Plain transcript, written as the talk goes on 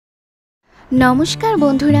नमस्कार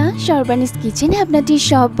बंधुरा सर्बानिस किचेने आपनादेर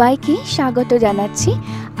सबाइके स्वागत जानाच्छि।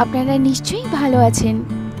 आपनारा निश्चयई भालो आछेन।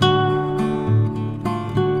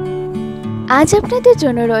 आज आपनादेर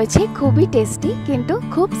जोन्नो रयेछे खूबई टेस्टी किन्तु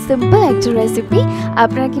खूब सिम्पल एकटा रेसिपि।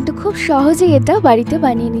 आपनारा किन्तु खूब सहजेई एटा बाड़ीते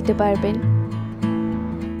बानिये निते पारबेन।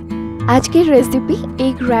 आजकेर recipe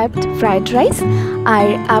egg wrapped fried rice.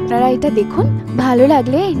 और आपनारा एटा देखुन, भालो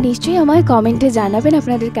लागले निश्चयई आमाय कमेंटे जानाबेन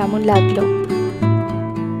आपनादेर केमन लागलो।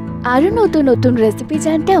 आरो नतून नतून रेसिपि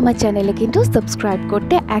जानते आमार चैनेले किन्तु सबस्क्राइब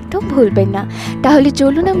करते एकदम भूलबेन ना। ताहले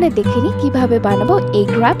चलुन आमरा देखे निই किभाबे बानाबो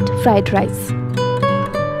एग रैप्ड फ्राइड राइस।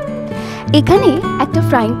 एखाने एक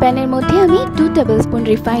फ्राइंग पैनेर मध्य आमी 2 टेबिलस्पुन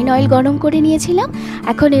रिफाइन अয়েল गरम करे निয়েছিলাম।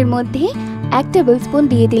 এখন এর মধ্যে 1 টেবিলস্পুন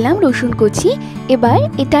দিয়ে দিলাম রসুন কুচি। এবার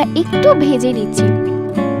এটা একটু ভেজে নিচ্ছি।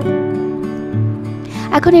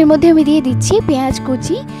 এখন এর মধ্যে আমি দিয়ে দিচ্ছি পেঁয়াজ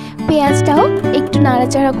কুচি। পেঁয়াজটাও একটু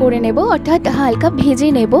নাড়াচাড়া করে নেব, অর্থাৎ হালকা ভেজে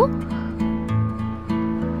নেব।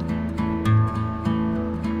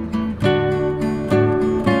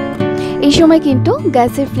 এই সময় কিন্তু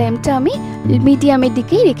গ্যাসের ফ্লেমটা আমি মিডিয়ামের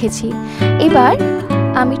দিকেই রেখেছি। এবার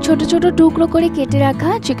আমি ছোট ছোট টুকরো করে কেটে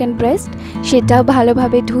রাখা চিকেন ব্রেস্ট সেটা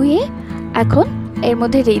ভালোভাবে ধুয়ে এখন এর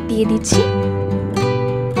মধ্যে দিয়ে দিচ্ছি।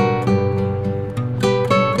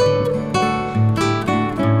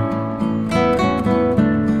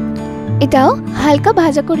 এটাও হালকা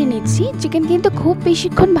ভাজা করে নিচ্ছি। চিকেন কিন্তু খুব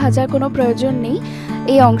বেশিক্ষণ ভাজার কোনো প্রয়োজন নেই,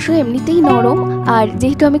 এই অংশ এমনিতেই নরম। আর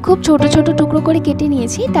যেহেতু আমি খুব ছোট ছোট টুকরো করে কেটে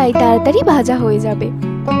নিয়েছি তাই তাড়াতাড়ি ভাজা হয়ে যাবে।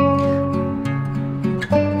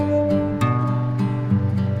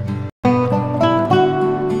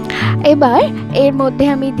 এবার এর মধ্যে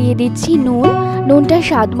আমি দিয়ে দিচ্ছি নুন। নুনটা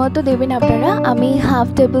স্বাদ মতো দেবেন আপনারা। আমি হাফ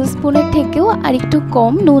টেবিল স্পুনের থেকেও আর একটু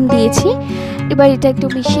কম নুন দিয়েছি। এবার এটা একটু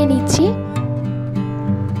মিশিয়ে নিচ্ছি।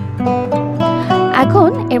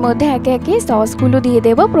 এখন এর মধ্যে একে একে সসগুলো দিয়ে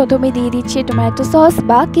দেব। প্রথমে দিয়ে দিচ্ছি টমেটো সস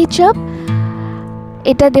বা কেচাপ।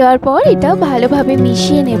 এটা দেওয়ার পর এটা ভালোভাবে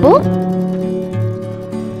মিশিয়ে নেব।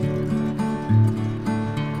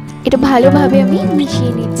 এটা ভালোভাবে আমি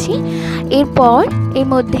মিশিয়ে নিচ্ছি। এরপর এর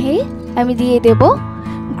মধ্যে আমি দিয়ে দেব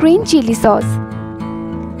গ্রিন চিলি সস।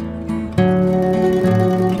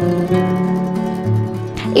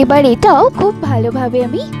 এবার এটাও খুব ভালোভাবে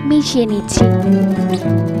আমি মিশিয়ে নিচ্ছি।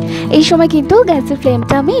 এই সময় কিন্তু গ্যাসের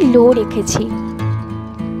ফ্লেমটা আমি লো রেখেছি।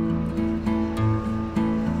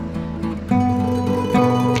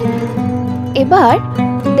 এবার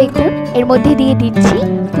দেখুন এর মধ্যে দিয়ে দিচ্ছি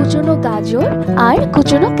কুচনো গাজর আর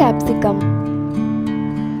কুচনো ক্যাপসিকাম।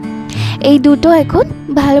 এই দুটো এখন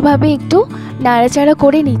ভালোভাবে একটু নাড়াচাড়া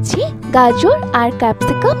করে নিচ্ছি। গাজর আর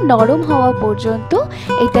ক্যাপসিকাম নরম হওয়া পর্যন্ত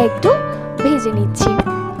এটা একটু ভেজে নিচ্ছি।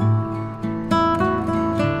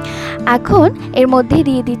 এখন এর মধ্যে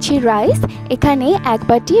দিয়ে দিচ্ছি রাইস। এখানে 1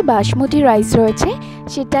 বাটি বাসমতি রাইস রয়েছে,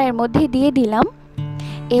 সেটা এর মধ্যে দিয়ে দিলাম।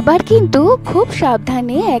 এবার কিন্তু খুব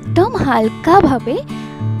সাবধানে একদম হালকাভাবে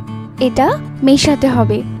এটা মেশাতে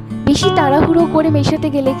হবে। বেশি তাড়াহুড়ো করে মেশাতে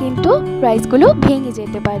গেলে কিন্তু রাইসগুলো ভেঙে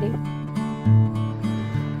যেতে পারে।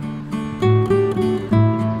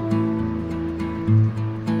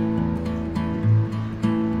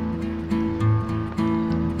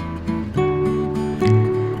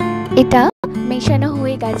 এটা মেশানো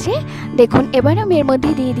হয়ে গেছে। দেখুন এবার আমি এর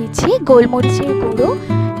মধ্যে দিয়ে দিচ্ছি গোলমরিচের গুঁড়ো।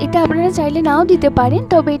 এটা আপনারা চাইলে নাও দিতে পারেন,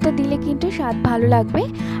 তবে এটা দিলে কিন্তু স্বাদ ভালো লাগবে।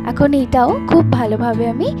 এখন এটাও খুব ভালোভাবে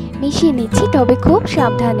আমি মিশিয়ে নিচ্ছি, তবে খুব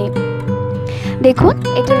সাবধানে। দেখুন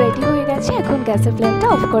এটা রেডি হয়ে গেছে। এখন গ্যাসের ফ্লেমটা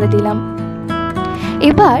অফ করে দিলাম।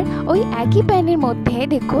 এবার ওই একই প্যানের মধ্যে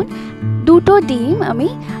দেখুন 2টো ডিম আমি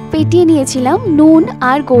ফেটিয়ে নিয়েছিলাম নুন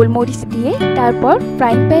আর গোলমরিচ দিয়ে। তারপর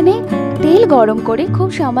ফ্রাইং প্যানে তেল গরম করে, খুব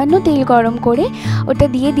সামান্য তেল গরম করে ওটা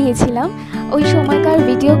দিয়ে দিয়েছিলাম। ওই সময়কার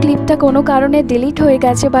ভিডিও ক্লিপটা কোনো কারণে ডিলিট হয়ে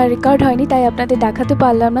গেছে বা রেকর্ড হয়নি, তাই আপনাদের দেখাতে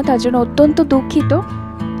পারলাম না, তার জন্য অত্যন্ত দুঃখিত।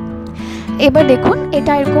 এবার দেখুন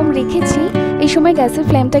এটা এরকম রেখেছি। এই সময় গ্যাসের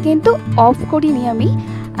ফ্লেমটা কিন্তু অফ করিনি আমি,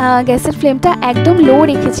 গ্যাসের ফ্লেমটা একদম লো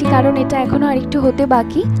রেখেছি, কারণ এটা এখনও আরেকটু হতে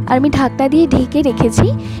বাকি। আর আমি ঢাকনা দিয়ে ঢেকে রেখেছি।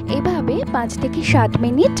 এইভাবে 5 থেকে 7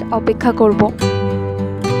 মিনিট অপেক্ষা করব।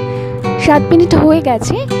 7 মিনিট হয়ে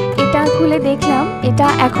গেছে। এটা খুলে দেখলাম এটা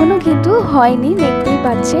এখনও কিন্তু হয়নি, দেখতেই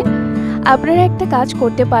পাচ্ছেন। আপনারা একটা কাজ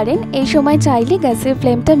করতে পারেন, এই সময় চাইলে গ্যাসের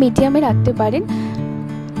ফ্লেমটা মিডিয়ামে রাখতে পারেন।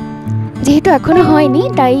 যেহেতু এখনও হয়নি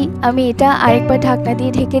তাই আমি এটা আরেকবার ঢাকনা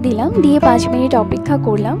দিয়ে ঢেকে দিলাম, দিয়ে 5 মিনিট অপেক্ষা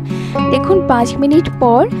করলাম। দেখুন 5 মিনিট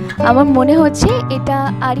পর আমার মনে হচ্ছে এটা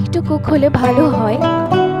আরেকটু কুক হলে ভালো হয়,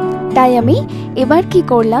 তাই আমি এবার কি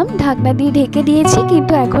করলাম, ঢাকনা দিয়ে ঢেকে দিয়েছি,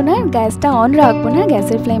 কিন্তু এখন আর গ্যাসটা অন রাখবো না,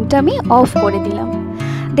 গ্যাসের ফ্লেমটা আমি অফ করে দিলাম।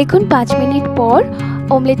 দেখুন 5 মিনিট পর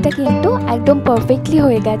অমলেটটা কিন্তু একদম পারফেক্টলি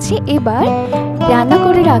হয়ে গেছে। এবার রান্না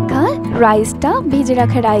করে রাখা রাইসটা, ভেজে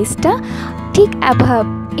রাখা রাইসটা ঠিক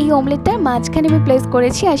এই অমলেটটার মাঝখানে আমি প্লেস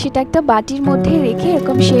করেছি আর সেটা একটা বাটির মধ্যে রেখে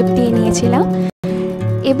এরকম শেপ দিয়ে নিয়েছিলাম।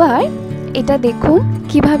 এবার এটা দেখুন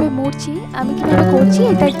কিভাবে মুড়ছি, আমি কিভাবে করছি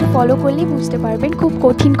এটা একটু ফলো করলেই বুঝতে পারবেন, খুব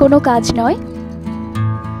কঠিন কোনো কাজ নয়।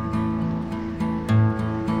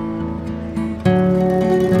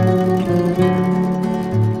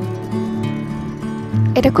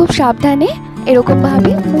 এটা খুব সাবধানে এরকম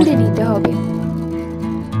ভাবে মুড়ে নিতে হবে।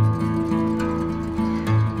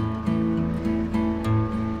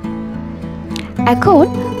 এখন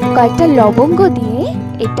কয়েকটা লবঙ্গ দিয়ে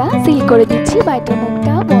এটা সিল করে দিচ্ছি বা এটার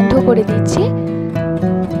মুখটা বন্ধ করে দিচ্ছি।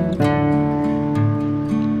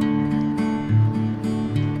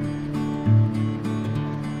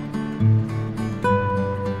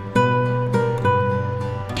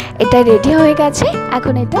 এটা রেডি হয়ে গেছে।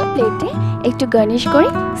 এখন এটা প্লেটে একটু গার্নিশ করে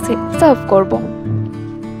সার্ভ করব।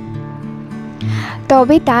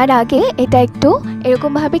 তবে তার আগে এটা একটু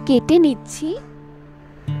এরকম ভাবে কেটে নিচ্ছি।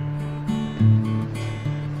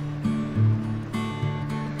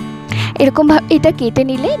 এরকম ভাবে এটা কেটে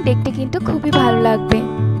নিলে দেখতে কিন্তু খুবই ভালো লাগবে।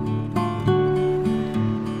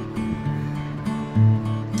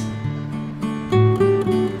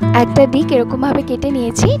 একটা দিক এরকম ভাবে কেটে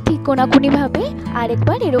নিয়েছি, ঠিক কোনাকুনি ভাবে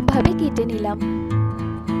আরেকবার এরকম ভাবে কেটে নিলাম।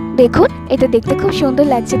 দেখুন এটা দেখতে খুব সুন্দর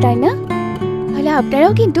লাগছে, তাই না? তাহলে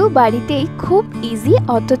আপনারাও কিন্তু বাড়িতেই খুব ইজি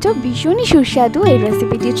অথচ ভীষণই সুস্বাদু এই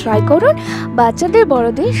রেসিপিটি ট্রাই করুন। বাচ্চাদের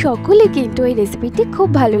বড়দের সকলে কিন্তু এই রেসিপিটি খুব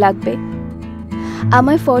ভালো লাগবে।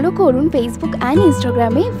 আমায় ফলো করুন ফেসবুক অ্যান্ড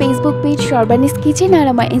ইনস্টাগ্রামে, ফেসবুক পেজ সর্বাণীস কিচেন আর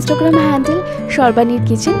আমার Instagram handle সর্বাণীর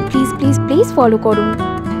kitchen. Please please please follow করুন।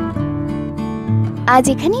 আজ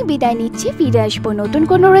এখানেই বিদায় নিচ্ছি, ফিরে আসবো নতুন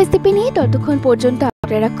কোনো রেসিপি নিয়ে। ততক্ষণ পর্যন্ত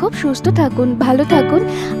আপনারা খুব সুস্থ থাকুন, ভালো থাকুন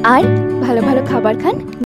আর ভালো ভালো খাবার খান।